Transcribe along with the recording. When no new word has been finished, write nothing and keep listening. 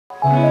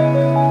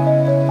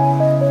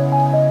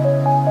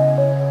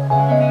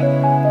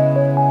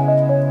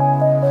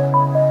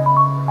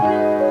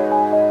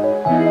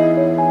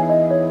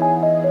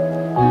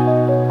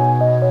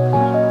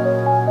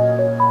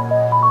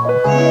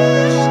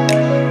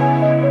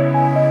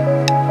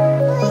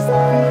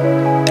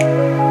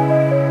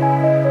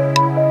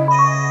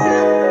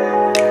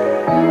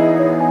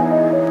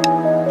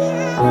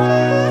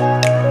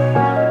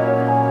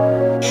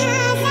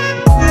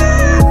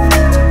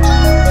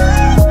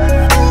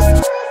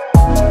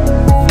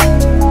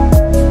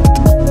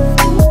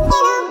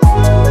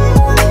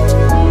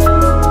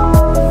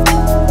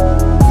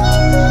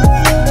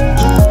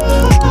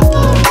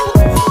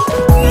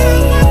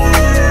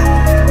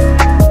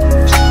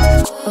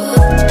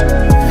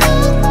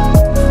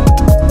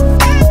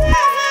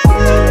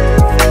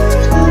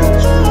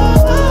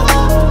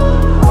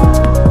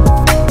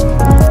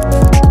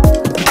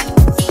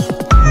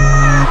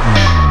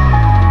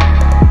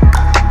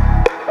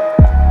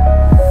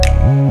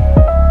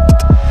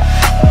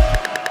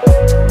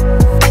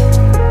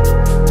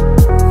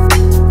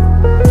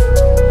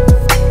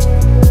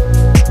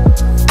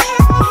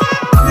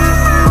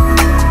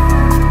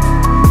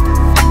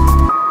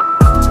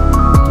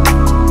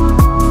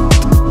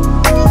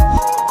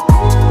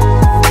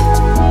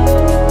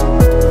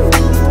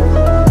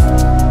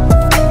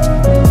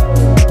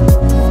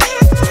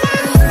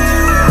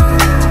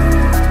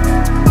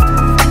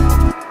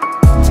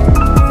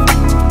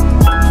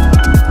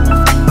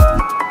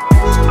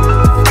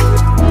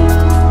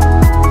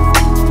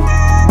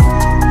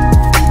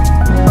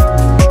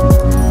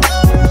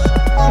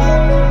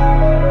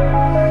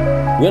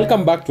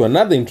Welcome back to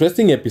another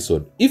interesting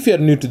episode. If you are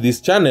new to this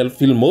channel,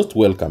 feel most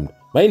welcomed.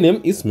 My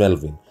name is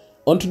Melvin.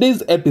 On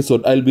today's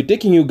episode, I'll be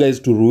taking you guys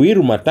to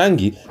Ruiru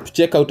Matangi to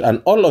check out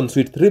an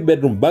all-en-suite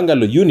 3-bedroom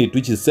bungalow unit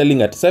which is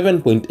selling at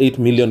 7.8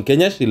 million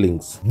Kenya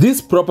shillings. This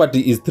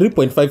property is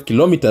 3.5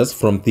 kilometers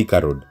from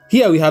Thika Rd.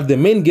 Here we have the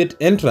main gate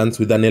entrance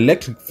with an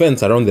electric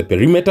fence around the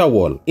perimeter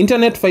wall.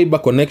 Internet fiber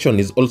connection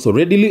is also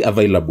readily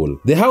available.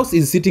 The house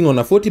is sitting on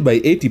a 40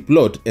 by 80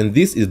 plot and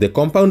this is the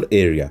compound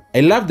area. I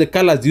love the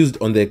colors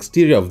used on the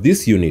exterior of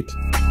this unit.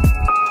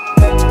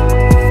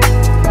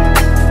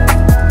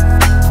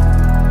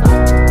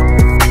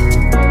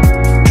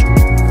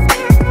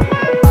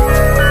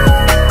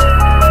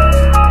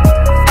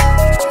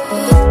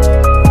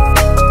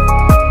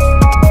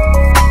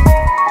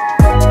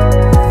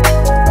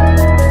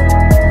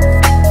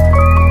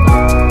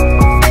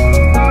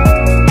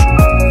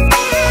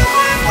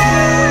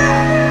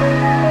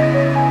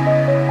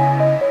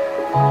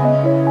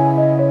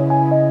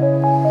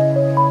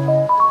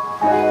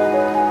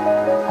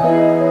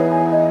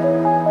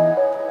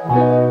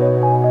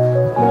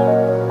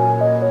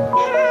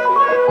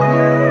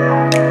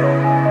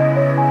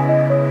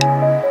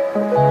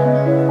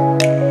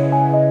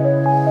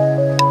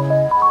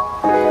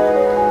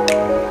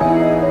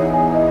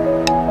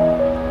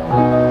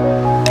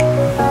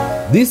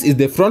 This is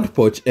the front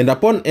porch, and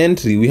upon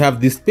entry we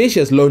have this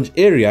spacious lounge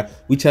area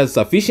which has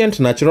sufficient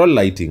natural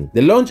lighting.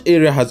 The lounge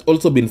area has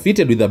also been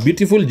fitted with a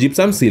beautiful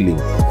gypsum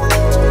ceiling.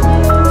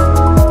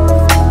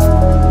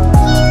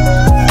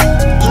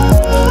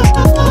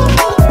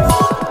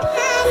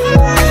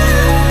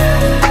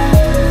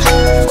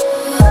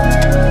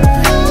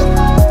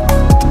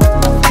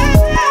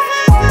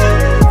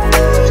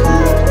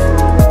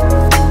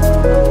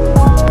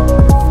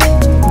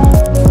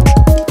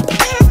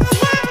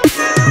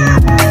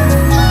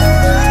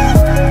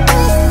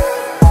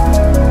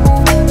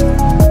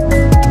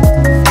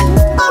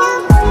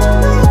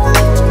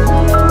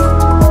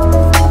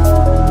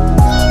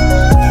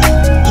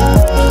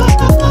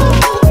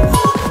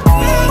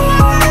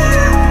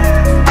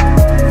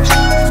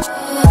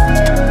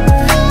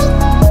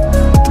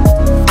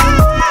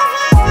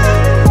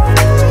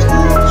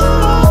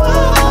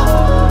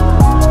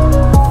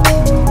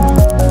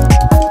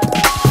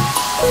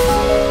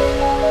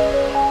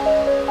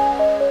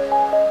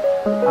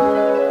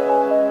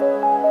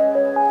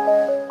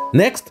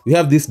 Next, we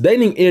have this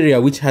dining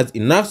area which has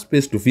enough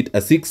space to fit a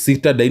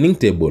 6-seater dining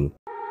table.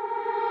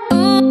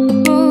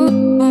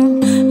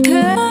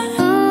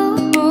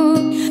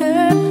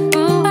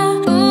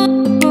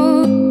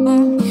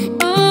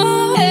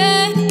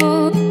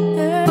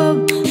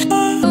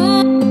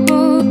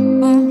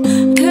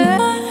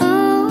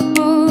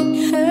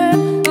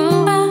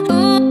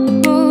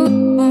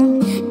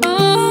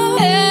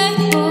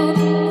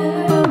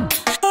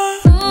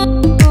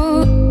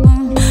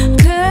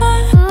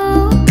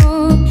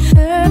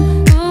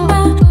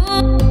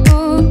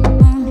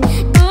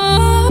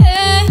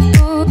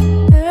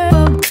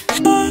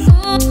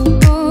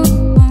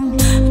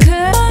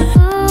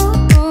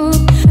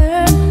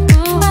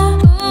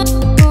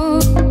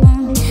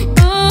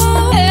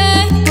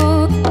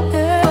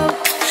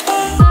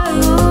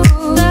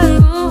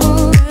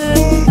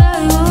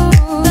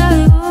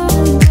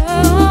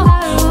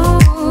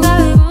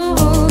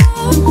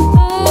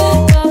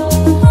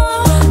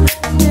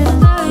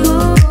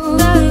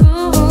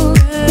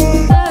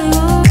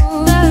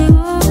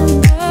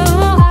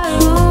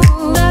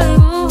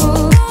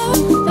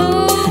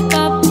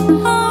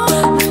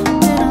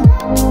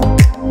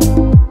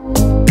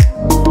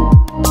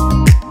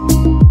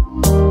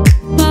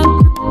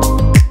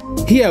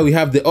 Here we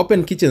have the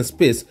open kitchen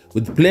space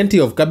with plenty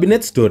of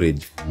cabinet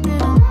storage.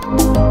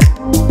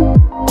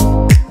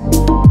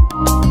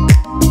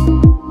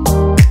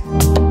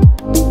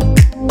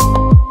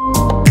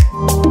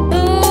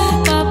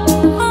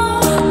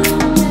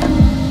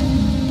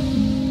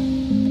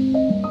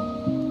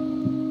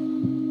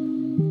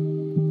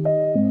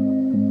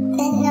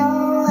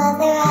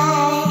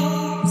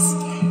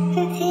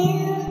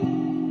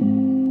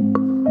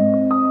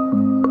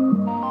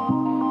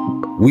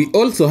 We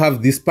also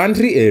have this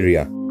pantry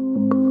area.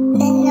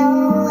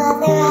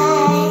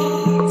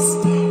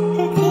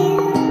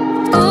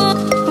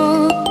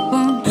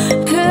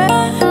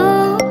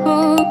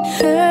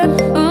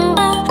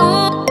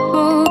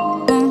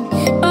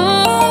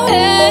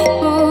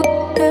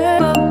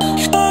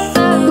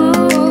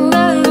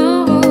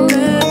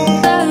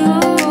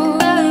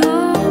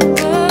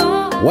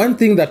 One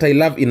thing that I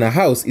love in a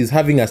house is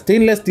having a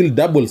stainless steel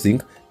double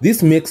sink.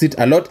 This makes it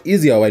a lot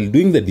easier while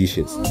doing the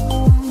dishes.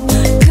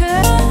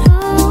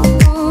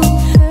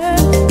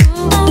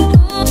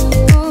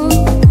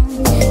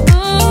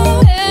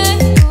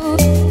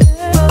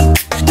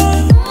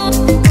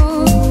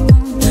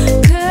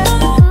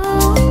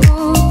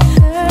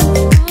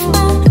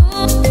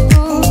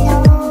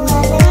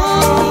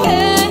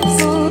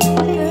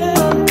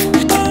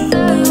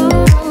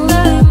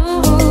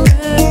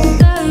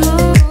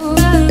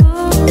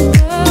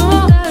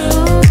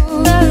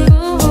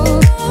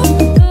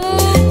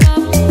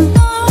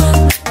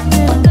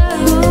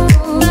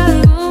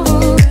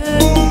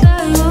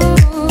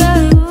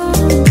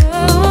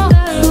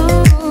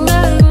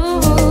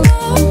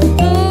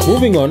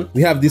 Moving on,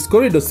 we have this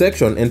corridor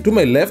section, and to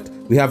my left,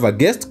 we have a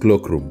guest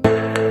cloakroom.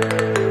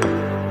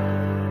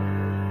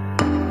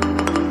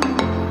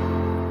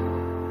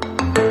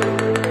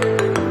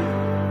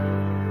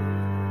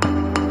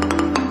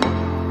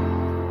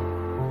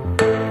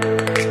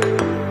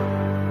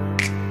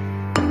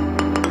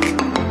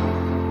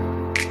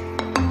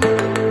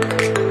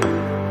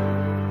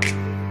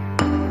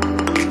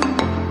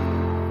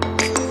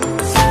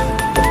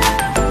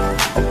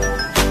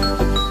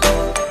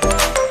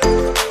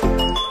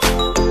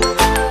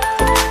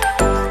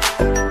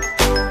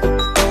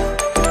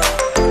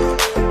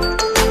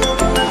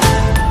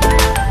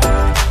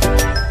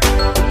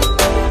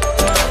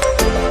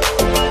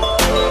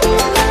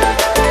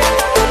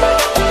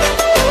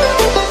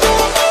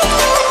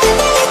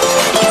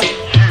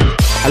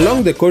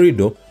 Along the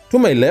corridor, to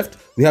my left,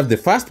 we have the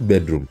first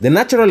bedroom. The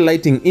natural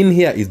lighting in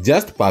here is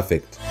just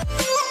perfect.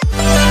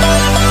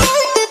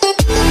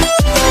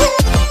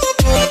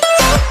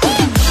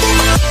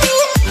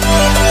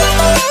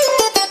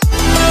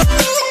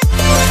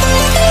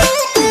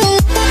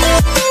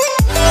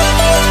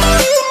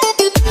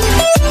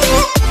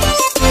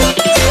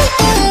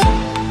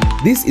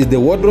 This is the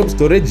wardrobe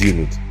storage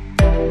unit.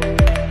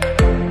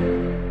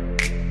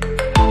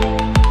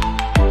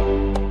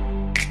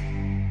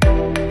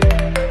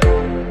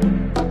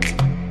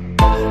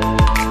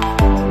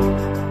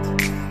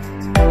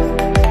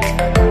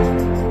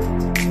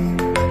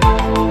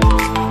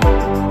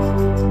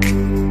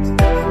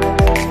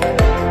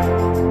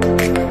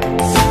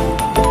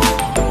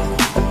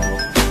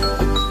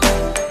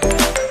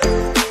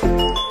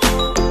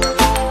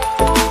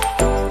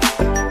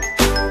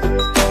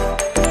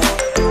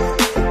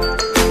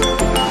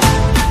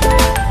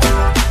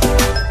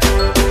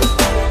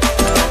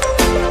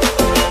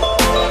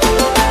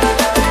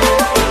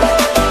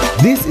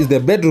 This is the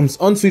bedroom's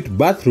ensuite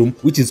bathroom,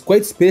 which is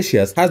quite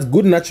spacious, has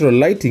good natural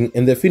lighting,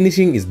 and the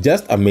finishing is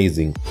just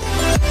amazing.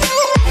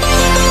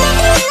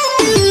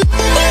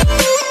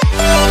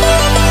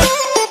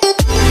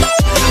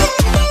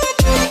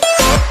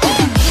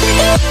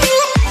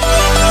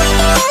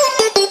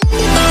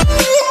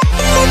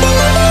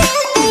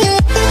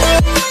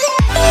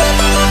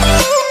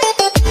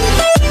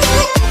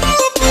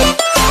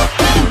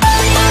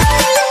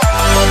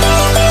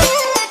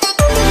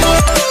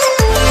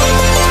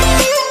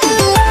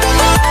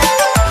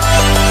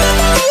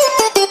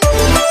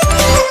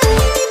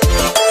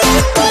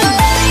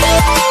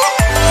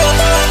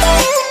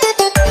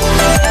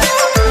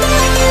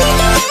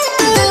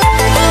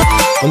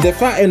 On the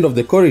far end of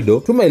the corridor,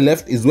 to my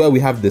left is where we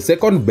have the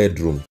second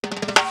bedroom.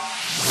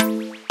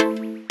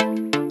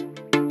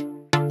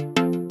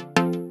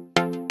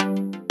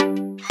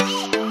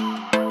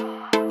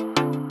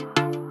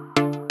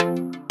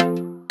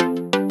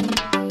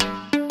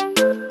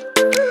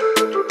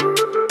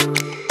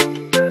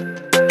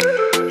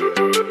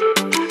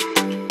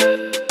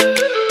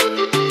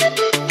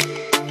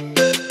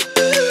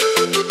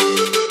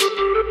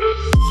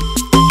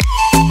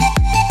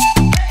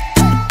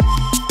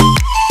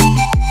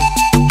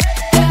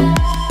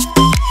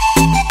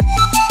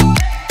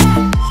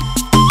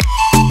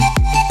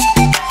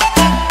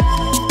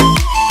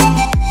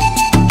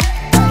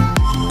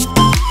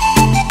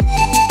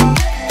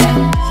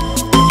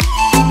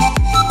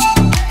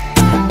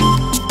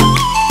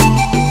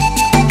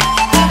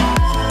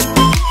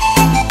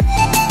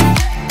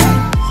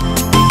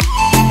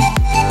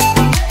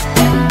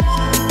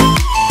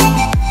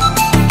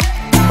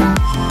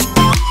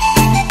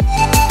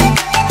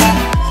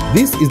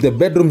 is the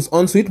bedroom's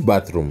ensuite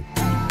bathroom.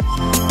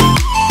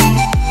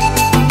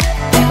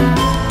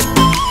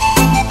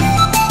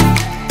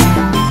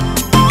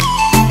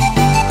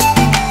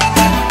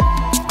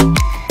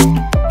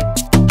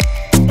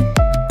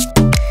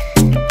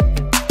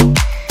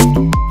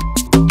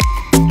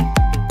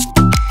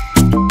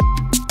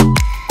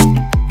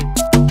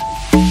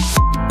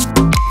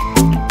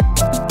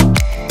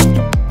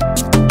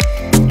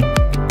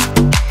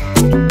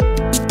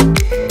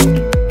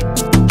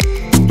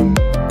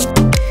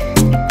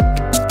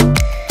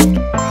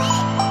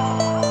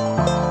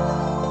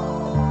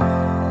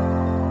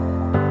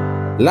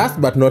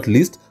 Last but not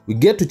least, we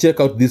get to check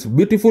out this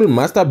beautiful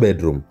master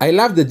bedroom. I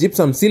love the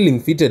gypsum ceiling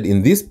fitted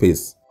in this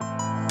space.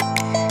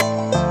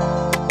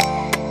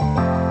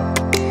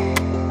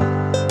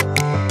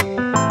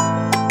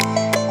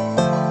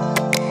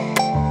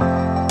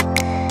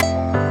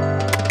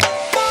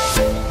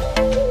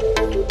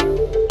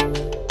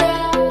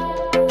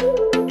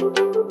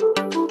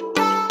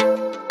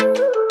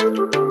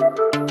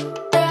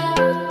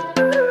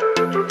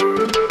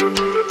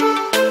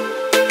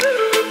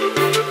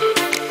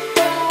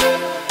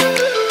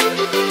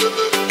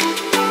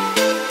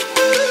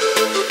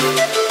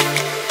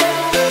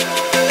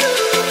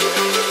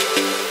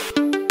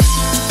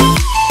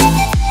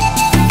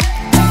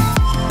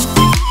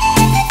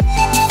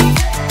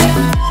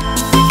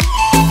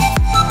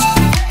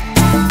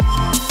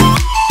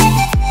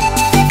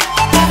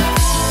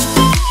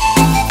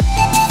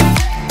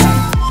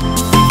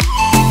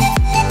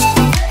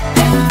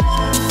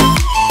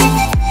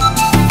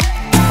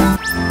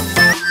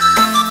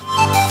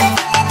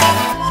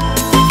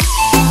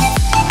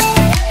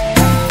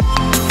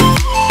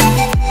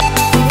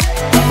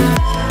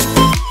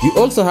 You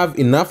also have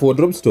enough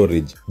wardrobe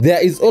storage.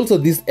 There is also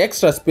this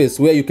extra space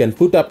where you can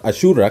put up a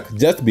shoe rack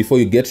just before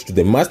you get to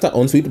the master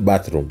ensuite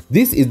bathroom.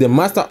 This is the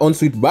master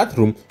ensuite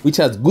bathroom, which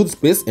has good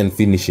space and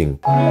finishing.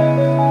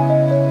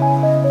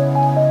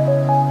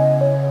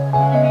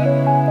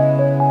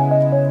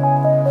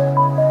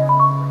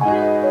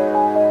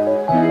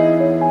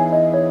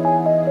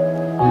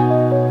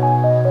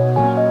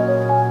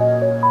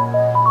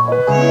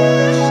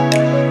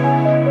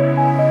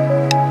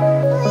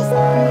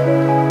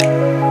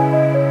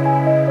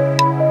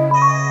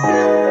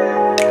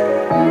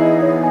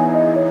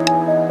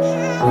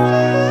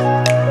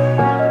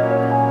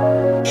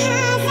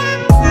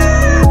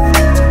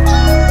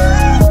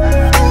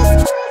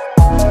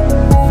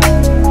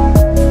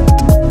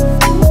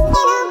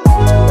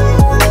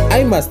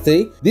 I must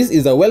say, this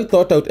is a well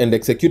thought out and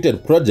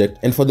executed project,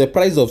 and for the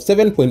price of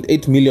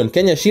 7.8 million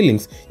Kenya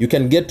shillings, you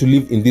can get to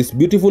live in this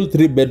beautiful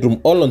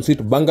 3-bedroom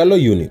all-ensuite bungalow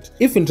unit.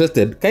 If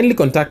interested, kindly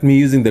contact me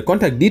using the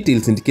contact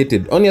details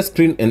indicated on your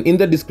screen and in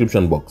the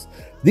description box.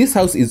 This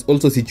house is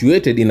also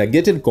situated in a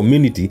gated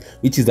community,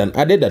 which is an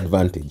added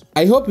advantage.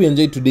 I hope you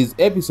enjoyed today's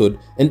episode,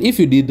 and if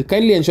you did,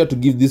 kindly ensure to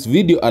give this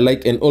video a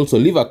like and also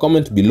leave a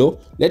comment below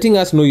letting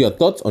us know your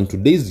thoughts on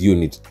today's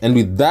unit. And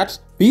with that,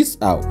 peace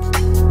out.